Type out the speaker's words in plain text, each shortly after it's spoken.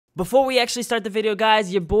Before we actually start the video,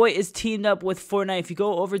 guys, your boy is teamed up with Fortnite. If you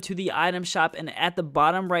go over to the item shop and at the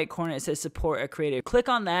bottom right corner it says support a creator, click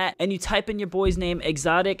on that and you type in your boy's name,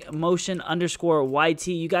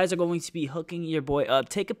 ExoticMoTioN_YT. You guys are going to be hooking your boy up.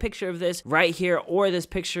 Take a picture of this right here or this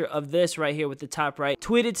picture of this right here with the top right.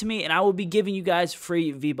 Tweet it to me and I will be giving you guys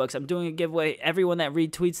free V-Bucks. I'm doing a giveaway. Everyone that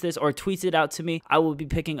retweets this or tweets it out to me, I will be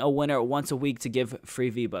picking a winner once a week to give free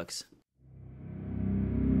V-Bucks.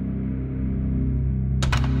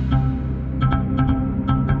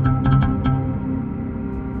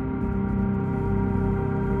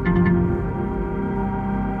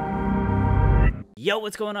 Yo,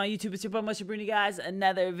 what's going on YouTube? It's your boy bringing you guys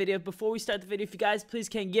another video. Before we start the video, if you guys please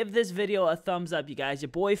can give this video a thumbs up, you guys. Your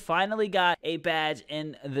boy finally got a badge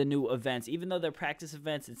in the new events. Even though they're practice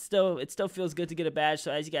events, it still feels good to get a badge.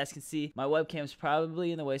 So as you guys can see, my webcam's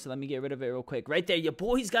probably in the way, so let me get rid of it real quick. Right there, your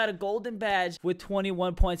boy's got a golden badge with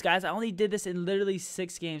 21 points. Guys, I only did this in literally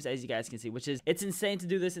 6 games, as you guys can see, which is, it's insane to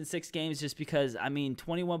do this in 6 games just because, I mean,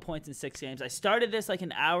 21 points in 6 games. I started this like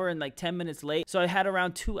an hour and like 10 minutes late, so I had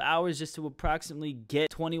around 2 hours just to approximately get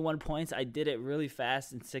 21 points. I did it really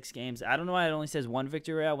fast in 6 games. I don't know why it only says 1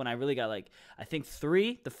 victory royale when I really got like, I think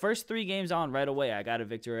 3. The first 3 games on right away, I got a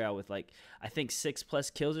victory royale with like, I think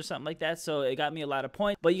 6+ kills or something like that. So it got me a lot of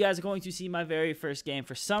points. But you guys are going to see my very first game.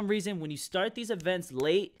 For some reason, when you start these events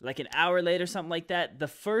late, like an hour late or something like that, the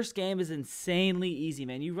first game is insanely easy,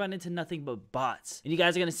 man. You run into nothing but bots. And you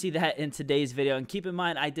guys are going to see that in today's video. And keep in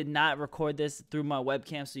mind, I did not record this through my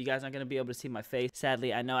webcam, so you guys aren't going to be able to see my face.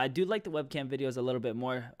 Sadly, I know I do like the webcam videos a little bit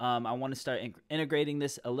more. I want to start integrating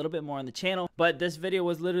this a little bit more on the channel, but this video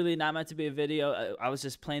was literally not meant to be a video. I was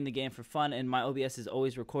just playing the game for fun, and my OBS is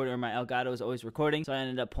always recording, or my Elgato is always recording, so I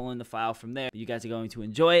ended up pulling the file from there. You guys are going to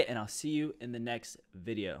enjoy it, and I'll see you in the next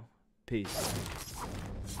video. Peace.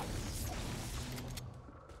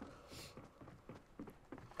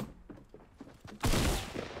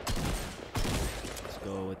 Let's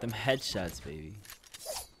go with them headshots, baby.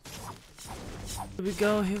 Here we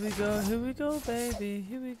go, here we go, here we go, baby.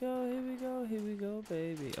 Here we go, here we go, here we go,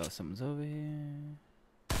 baby. Oh, someone's over here.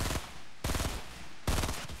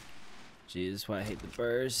 Jeez, that's why I hate the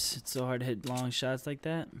burst. It's so hard to hit long shots like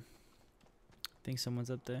that. I think someone's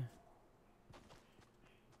up there.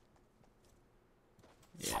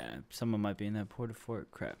 Yeah, someone might be in that porta fort.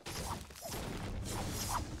 Crap.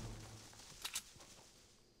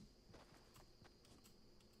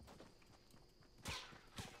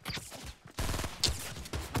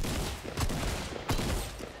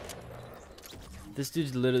 This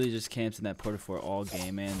dude literally just camps in that porta fort all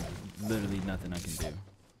game, man. Literally nothing I can do.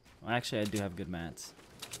 Well, actually, I do have good mats.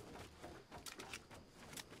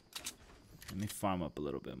 Let me farm up a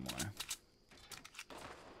little bit more.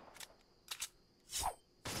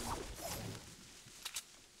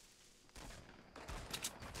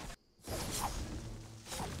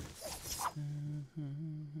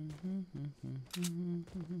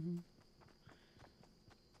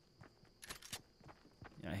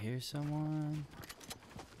 I hear someone.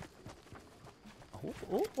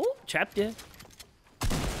 Oh, trapped you.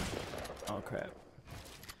 Oh, crap.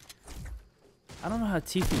 I don't know how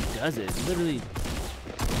Tifu does it. Literally,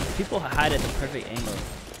 people hide at the perfect angle.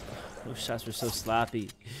 Those shots were so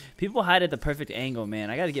sloppy. People hide at the perfect angle,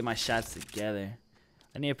 man. I got to get my shots together.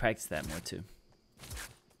 I need to practice that more, too.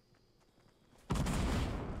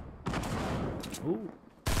 Ooh,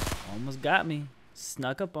 almost got me.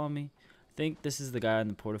 Snuck up on me. I think this is the guy in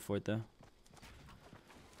the porta fort, though.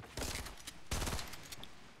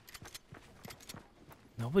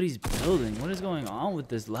 Nobody's building. What is going on with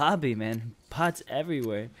this lobby, man? Pots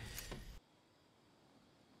everywhere.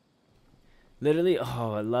 Literally,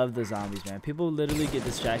 oh, I love the zombies, man. People literally get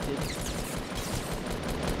distracted.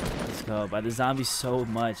 Let's go. By the zombies so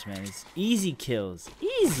much, man. It's easy kills.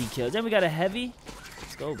 Easy kills. Then we got a heavy.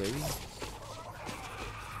 Let's go, baby.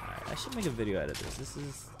 Alright, I should make a video out of this. This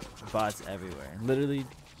is bots everywhere. Literally,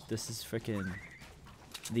 this is freaking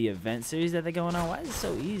the event series that they're going on. Why is it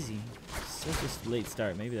so easy? Such a late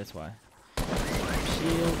start. Maybe that's why.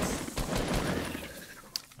 Shields.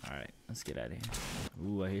 Alright, let's get out of here.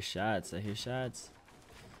 Ooh, I hear shots. I hear shots.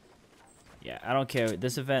 Yeah, I don't care.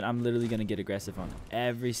 This event, I'm literally going to get aggressive on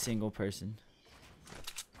every single person.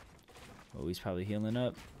 Oh, he's probably healing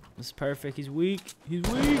up. This is perfect. He's weak. He's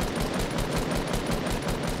weak.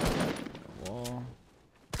 Wall.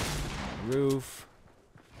 Roof.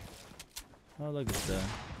 Oh, look at the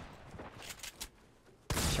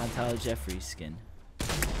Chantal Jeffries skin.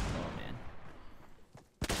 Oh, man.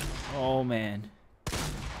 Oh, man.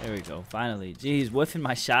 There we go. Finally. Jeez, whiffing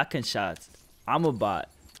my shotgun shots. I'm a bot.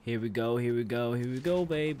 Here we go. Here we go. Here we go,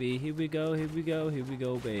 baby. Here we go. Here we go. Here we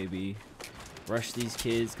go, baby. Rush these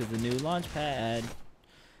kids because the new launch pad.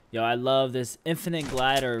 Yo, I love this infinite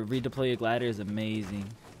glider. Redeploy your glider is amazing.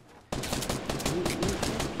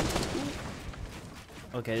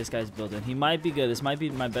 Okay, this guy's building. He might be good. This might be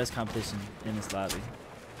my best competition in this lobby.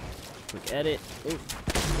 Quick edit. Ooh, ooh,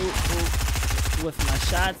 ooh. With my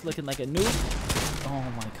shots, looking like a noob. Oh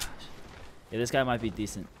my gosh. Yeah, this guy might be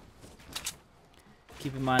decent.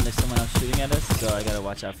 Keep in mind there's someone else shooting at us, so I gotta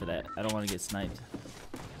watch out for that. I don't want to get sniped.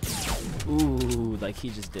 Ooh, like he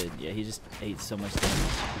just did. Yeah, he just ate so much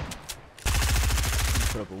damage.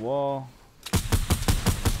 Put up a wall.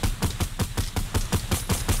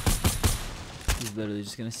 He's literally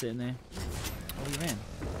just gonna sit in there. Oh, he ran.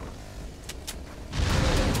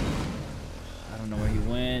 I don't know where he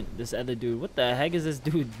went. This other dude, what the heck is this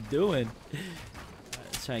dude doing? Right,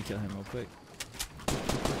 let's try and kill him real quick.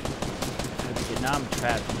 Okay, now I'm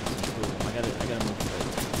trapped. Cool. I gotta move quick.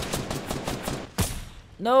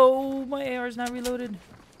 No, my AR is not reloaded.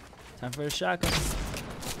 Time for a shotgun.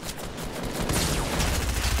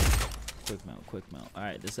 Quick mount. All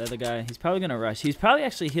right, this other guy, he's probably gonna rush. He's probably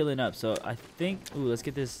actually healing up. So I think, ooh, let's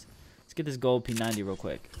get this gold P90 real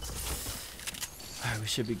quick. All right, we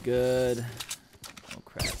should be good. Oh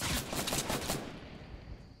crap.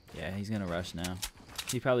 Yeah, he's gonna rush now.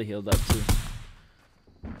 He probably healed up too.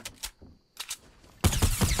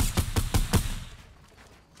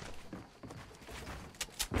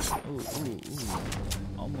 Ooh.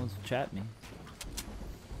 Almost trapped me.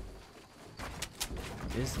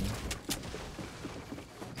 Is he?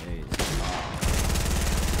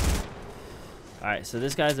 Alright, so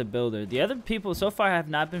this guy's a builder. The other people so far have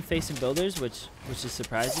not been facing builders, which is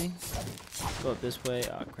surprising. Go up this way.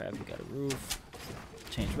 Oh crap, we got a roof.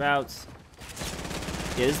 Change routes.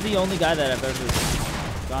 Yeah, this is the only guy that I've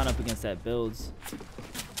ever gone up against that builds.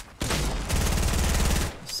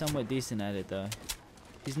 He's somewhat decent at it though.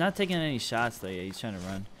 He's not taking any shots though. Yeah, he's trying to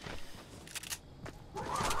run.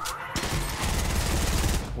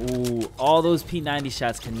 Ooh, all those P90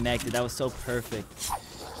 shots connected. That was so perfect.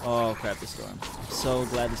 Oh crap, the storm. I'm so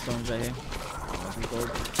glad the storm's right here. Gold.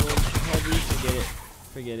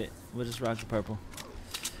 Forget it. We'll just rock the purple.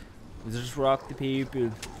 We'll just rock the people.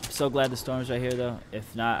 I'm so glad the storm's right here though.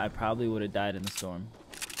 If not, I probably would have died in the storm.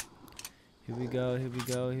 Here we go. Ooh.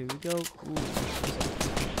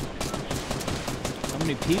 How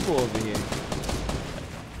many people over here?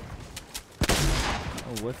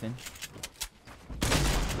 Oh, whiffing.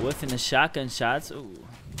 Whiffing the shotgun shots. Ooh.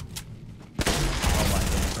 Oh my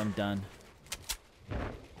goodness, I'm done.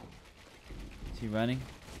 Is he running?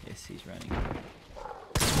 Yes, he's running.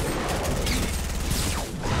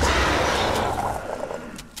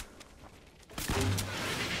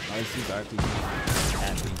 Oh, this is RPG.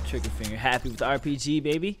 Happy. Trigger finger. Happy with the RPG,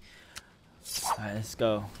 baby. Alright, let's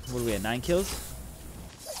go. What are we at? 9 kills?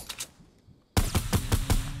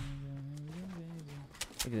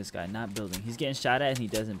 Look at this guy, not building. He's getting shot at and he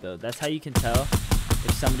doesn't build. That's how you can tell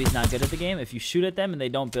if somebody's not good at the game. If you shoot at them and they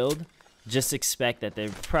don't build, just expect that they're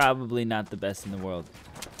probably not the best in the world.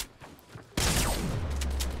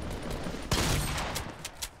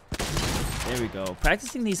 There we go.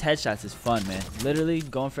 Practicing these headshots is fun, man. Literally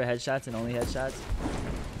going for headshots and only headshots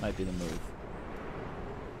might be the move.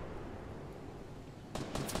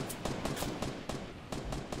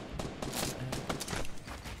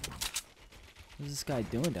 What's this guy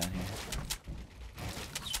doing down here?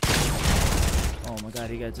 Oh my god,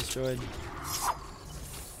 he got destroyed.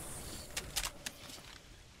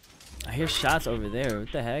 I hear shots over there.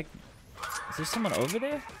 What the heck? Is there someone over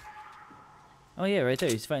there? Oh yeah, right there.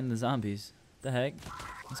 He's fighting the zombies. What the heck?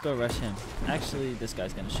 Let's go rush him. Actually, this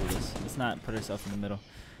guy's gonna shoot us. Let's not put ourselves in the middle.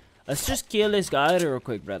 Let's just kill this guy real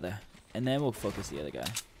quick, brother. And then we'll focus the other guy.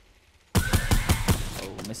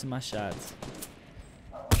 Oh, missing my shots.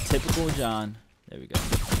 Typical John. There we go.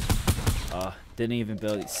 Oh, didn't even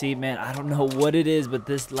build it. See, man, I don't know what it is, but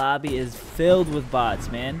this lobby is filled with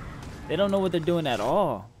bots, man. They don't know what they're doing at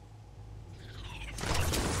all.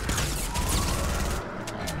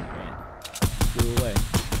 Flew away.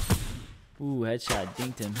 Ooh, headshot.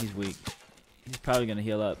 Dinked him. He's weak. He's probably going to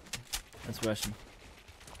heal up. Let's rush him.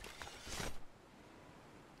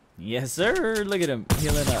 Yes, sir. Look at him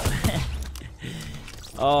healing up.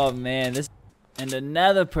 Oh, man. And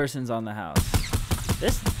another person's on the house.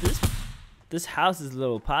 This house is a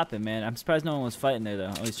little popping, man. I'm surprised no one was fighting there,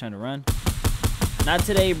 though. Oh, he's trying to run. Not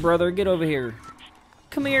today, brother. Get over here.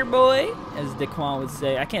 Come here, boy. As Daquan would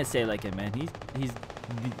say. I can't say it like it, man. He's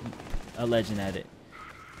a legend at it.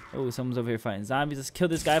 Oh, someone's over here fighting zombies. Let's kill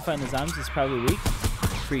this guy fighting the zombies. He's probably weak.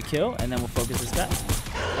 Free kill, and then we'll focus this guy.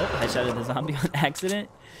 Oh, headshot at the zombie on accident.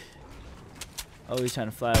 Oh, he's trying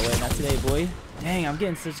to fly away. Not today, boy. Dang, I'm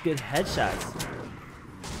getting such good headshots.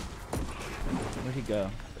 Where'd he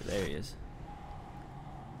go? There he is.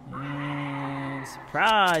 And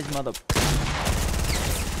surprise, mother.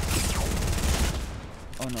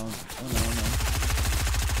 Oh no. Oh no, oh no.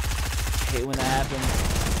 I hate when that happens.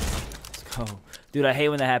 Let's go. Dude, I hate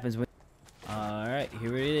when that happens. Alright,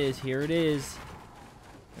 here it is. Here it is.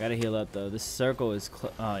 I gotta heal up though. This circle is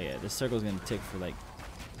oh yeah, this circle is gonna tick for like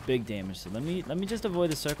big damage. So let me just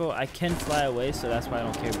avoid the circle. I can fly away, so that's why I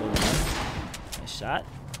don't care building up. Nice shot.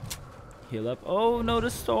 Heal up. Oh no, the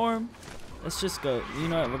storm. Let's just go. You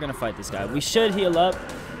know what? We're gonna fight this guy. We should heal up,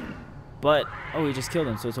 but oh, we just killed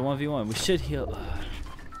him. So it's a 1v1. We should heal.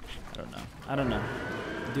 I don't know. I don't know.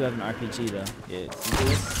 I do have an RPG though. Yeah.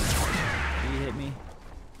 Did he hit me?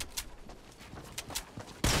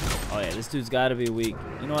 Oh yeah, this dude's gotta be weak.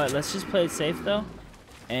 You know what? Let's just play it safe though,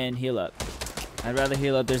 and heal up. I'd rather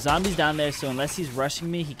heal up. There's zombies down there, so unless he's rushing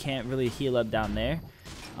me, he can't really heal up down there.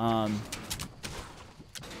 I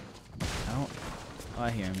don't. Oh, I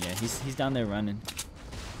hear him. Yeah, he's down there running.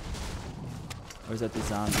 Or is that the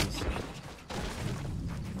zombies?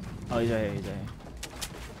 Oh, he's right here. He's right here.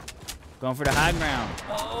 Going for the high ground.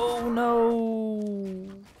 Oh no!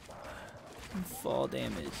 Fall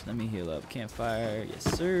damage. Let me heal up. Campfire. Yes,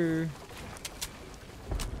 sir.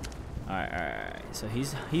 All right, all right. So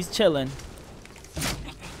he's chilling.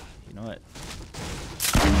 You know what?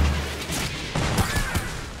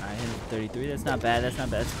 I hit him 33. That's not bad. That's not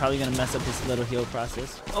bad. It's probably gonna mess up this little heal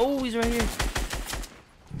process. Oh, he's right here.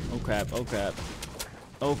 Oh crap. Oh crap.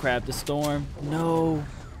 Oh crap. The storm. No.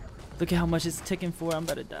 Look at how much it's ticking for. I'm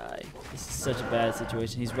about to die. This is such a bad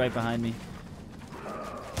situation. He's right behind me.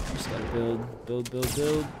 Just gotta build.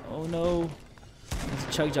 Oh no. There's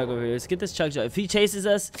a chug jug over here. Let's get this chug jug. If he chases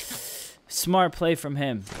us, smart play from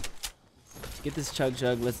him. Get this chug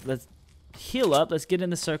jug. Let's heal up. Let's get in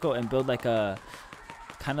the circle and build like a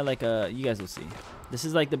kind of like a. You guys will see. This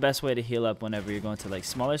is like the best way to heal up whenever you're going to like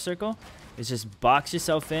smaller circle. Is just box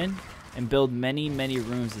yourself in and build many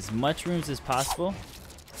rooms, as much rooms as possible.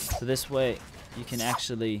 So this way you can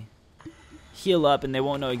actually heal up and they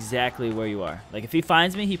won't know exactly where you are. Like if he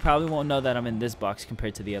finds me, he probably won't know that I'm in this box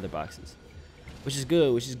compared to the other boxes. Which is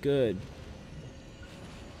good, which is good.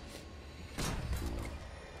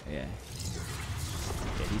 Yeah.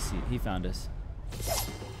 Yeah, he found us.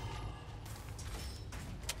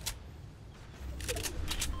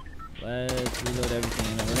 Let's reload everything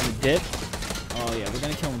and then we're gonna dip. Oh yeah, we're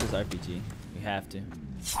gonna kill him with this RPG. We have to.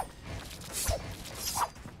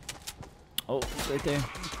 Oh, it's right there.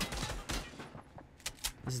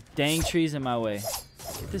 This dang tree's in my way.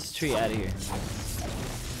 Get this tree out of here.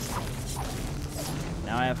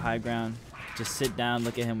 Now I have high ground. Just sit down,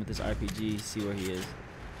 look at him with this RPG, see where he is.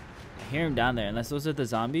 I hear him down there, unless those are the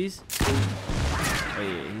zombies. Oh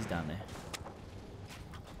yeah, he's down there.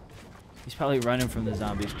 He's probably running from the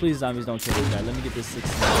zombies. Please, zombies, don't kill this guy. Let me get this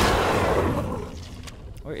 16.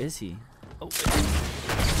 Where is he? Oh,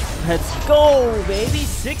 let's go, baby.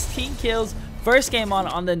 16 kills. First game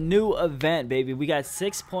on the new event, baby. We got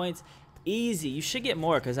 6 points. Easy. You should get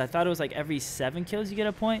more because I thought it was like every 7 kills you get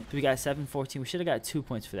a point. So we got 7, 14. We should have got 2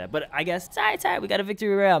 points for that. But I guess it's all right. We got a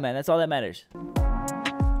victory royale, man. That's all that matters.